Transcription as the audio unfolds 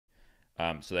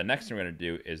So the next thing we're going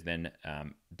to do is then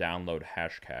download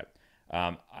Hashcat.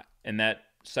 In that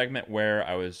segment where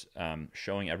I was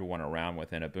showing everyone around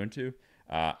within Ubuntu,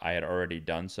 I had already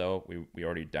done so. We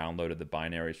already downloaded the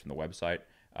binaries from the website.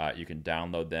 You can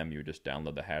download them. You just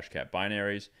download the Hashcat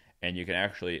binaries, and you can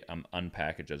actually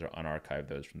unpackage those or unarchive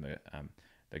those from the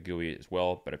GUI as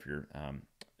well. But if you're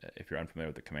unfamiliar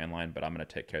with the command line, but I'm going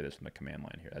to take care of this from the command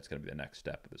line here. That's going to be the next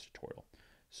step of this tutorial.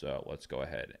 So let's go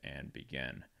ahead and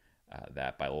begin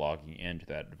that by logging into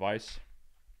that device,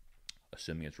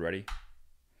 assuming it's ready.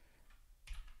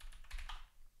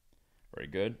 Very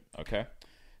good. Okay.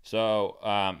 So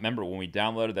remember, when we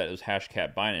downloaded those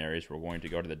Hashcat binaries, we're going to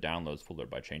go to the downloads folder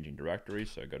by changing directory.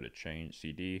 So go to change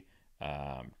CD,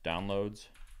 downloads,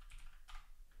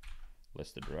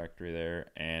 list the directory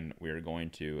there, and we are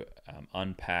going to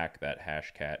unpack that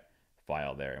Hashcat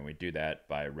file there. And we do that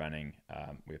by running,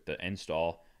 we have to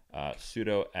install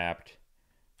sudo apt,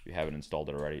 if you haven't installed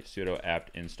it already, sudo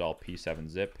apt install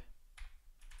p7zip.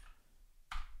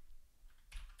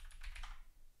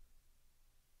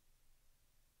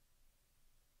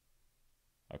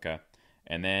 Okay,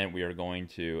 and then we are going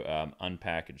to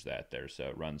unpackage that there.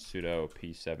 So run sudo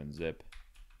p7zip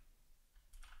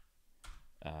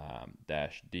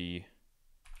 -d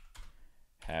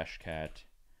hashcat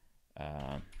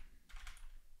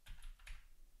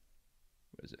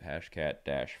what is it, hashcat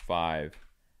 -5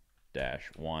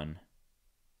 -1,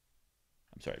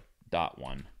 I'm sorry,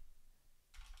 .1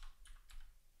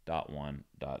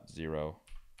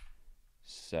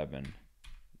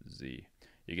 .1.0.7z.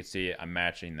 You can see I'm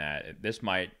matching that. This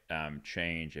might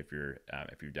change if you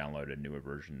download a newer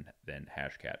version than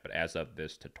Hashcat, but as of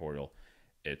this tutorial,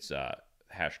 it's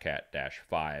hashcat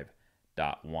 -5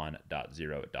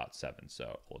 .1.0.7.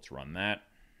 So let's run that.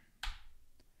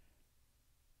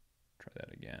 Try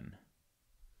that again.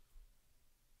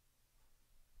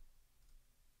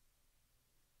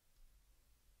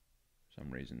 For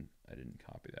some reason I didn't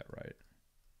copy that right.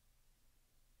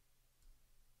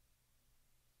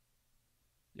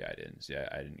 Yeah, I didn't. See,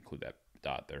 I didn't include that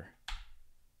dot there.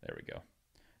 There we go.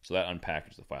 So that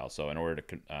unpackaged the file. So in order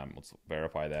to, let's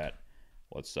verify that.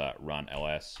 Let's run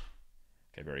ls.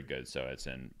 Okay, very good. So it's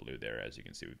in blue there. As you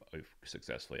can see, we've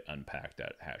successfully unpacked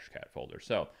that Hashcat folder.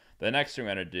 So the next thing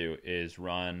we're going to do is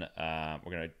run,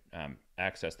 we're going to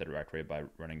access the directory by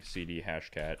running cd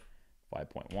hashcat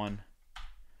 5.1.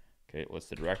 Okay, it lists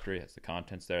the directory, that's the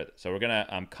contents there. So we're going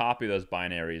to copy those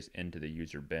binaries into the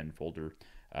user bin folder.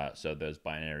 So those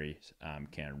binaries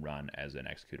can run as an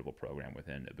executable program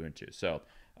within Ubuntu. So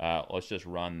let's just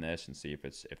run this and see if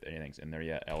anything's in there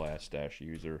yet.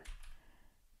 ls-user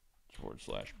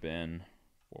 /bin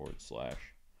 /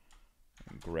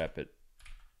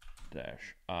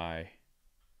 grepit-i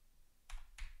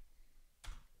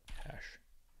hash.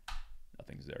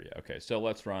 Nothing's there yet. Okay, so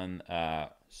let's run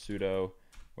sudo.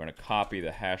 We're going to copy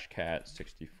the hashcat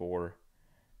 64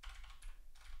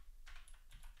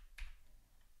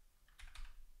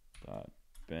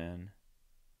 .bin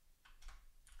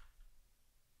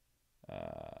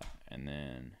and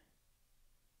then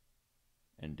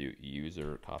do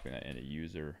user, copying that into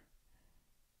user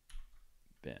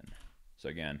bin. So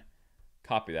again,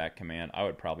 copy that command. I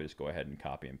would probably just go ahead and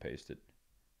copy and paste it.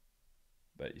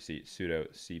 But you see sudo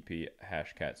cp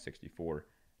hashcat 64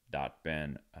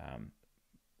 .bin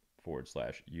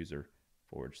 /user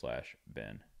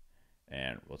 /bin.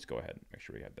 And let's go ahead and make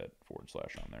sure we have that /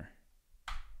 on there.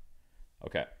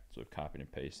 Okay, so we've copied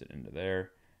and pasted into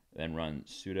there. Then run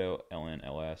sudo ln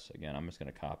ls. Again, I'm just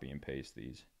going to copy and paste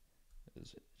these. It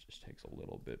just takes a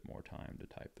little bit more time to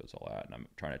type those all out. And I'm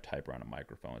trying to type around a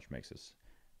microphone, which makes this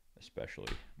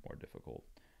especially more difficult.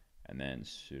 And then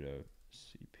sudo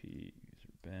cp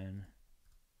user bin.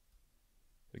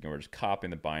 Again, we're just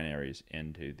copying the binaries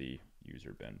into the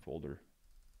user bin folder.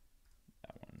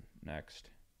 That one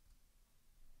next.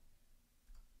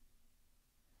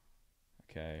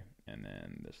 Okay, and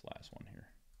then this last one here.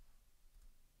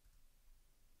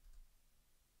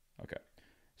 Okay,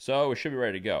 so we should be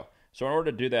ready to go. So in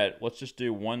order to do that, let's just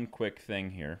do one quick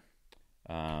thing here.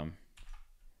 We're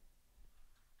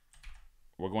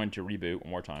going to reboot one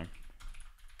more time.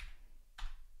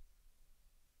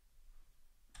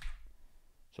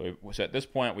 So at this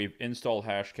point, we've installed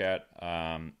Hashcat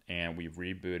and we've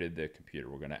rebooted the computer.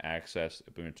 We're going to access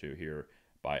Ubuntu here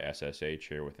by SSH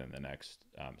here within the next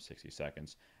 60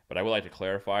 seconds. But I would like to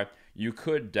clarify, you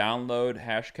could download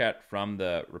Hashcat from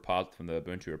the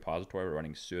Ubuntu repository. We're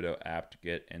running sudo apt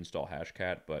get install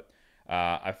Hashcat, but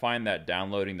I find that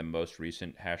downloading the most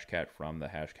recent Hashcat from the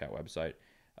Hashcat website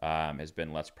has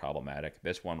been less problematic.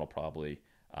 This one will probably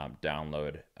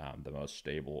download the most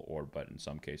stable or, but in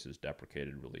some cases,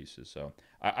 deprecated releases. So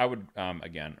I would,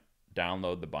 again,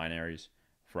 download the binaries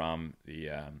from the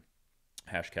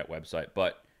Hashcat website,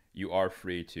 but you are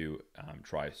free to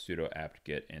try sudo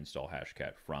apt-get install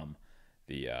Hashcat from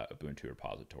the Ubuntu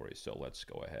repository. So let's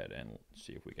go ahead and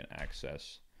see if we can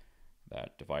access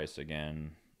that device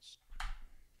again.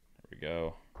 There we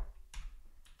go.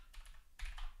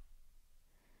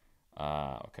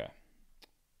 Okay.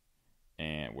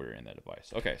 And we're in the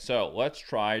device. Okay, so let's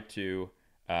try to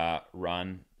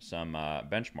run some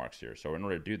benchmarks here. So in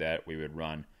order to do that, we would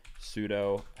run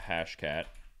sudo hashcat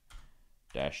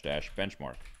 --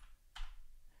 benchmark.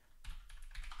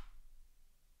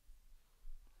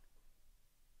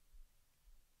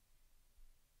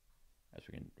 As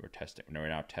we're testing. No, we're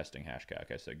now testing Hashcat.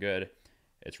 Okay, so good.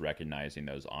 It's recognizing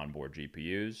those onboard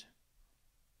GPUs.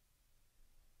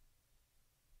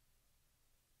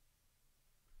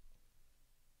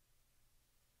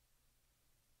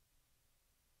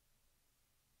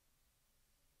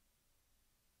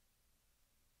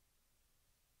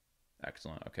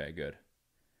 Excellent. Okay, good.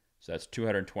 So that's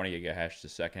 220 gigahashes a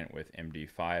second with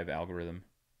MD5 algorithm.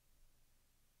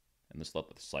 And let's let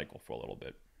this cycle for a little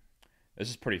bit. This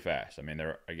is pretty fast. I mean,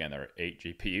 there are 8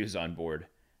 GPUs on board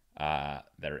that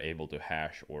are able to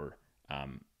hash or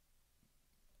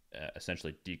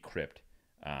essentially decrypt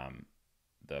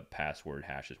the password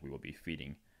hashes we will be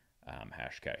feeding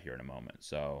Hashcat here in a moment.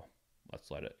 So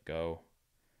let's let it go.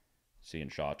 C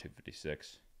and SHA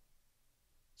 256.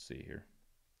 Let's see here.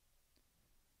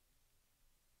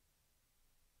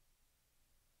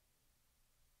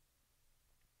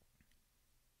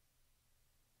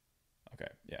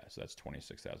 Okay, yeah, so that's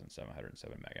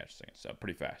 26,707 megahash a second. So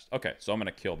pretty fast. Okay, so I'm going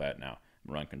to kill that now.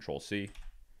 I'm run Control C,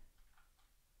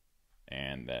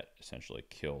 and that essentially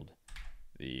killed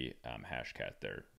the Hashcat there.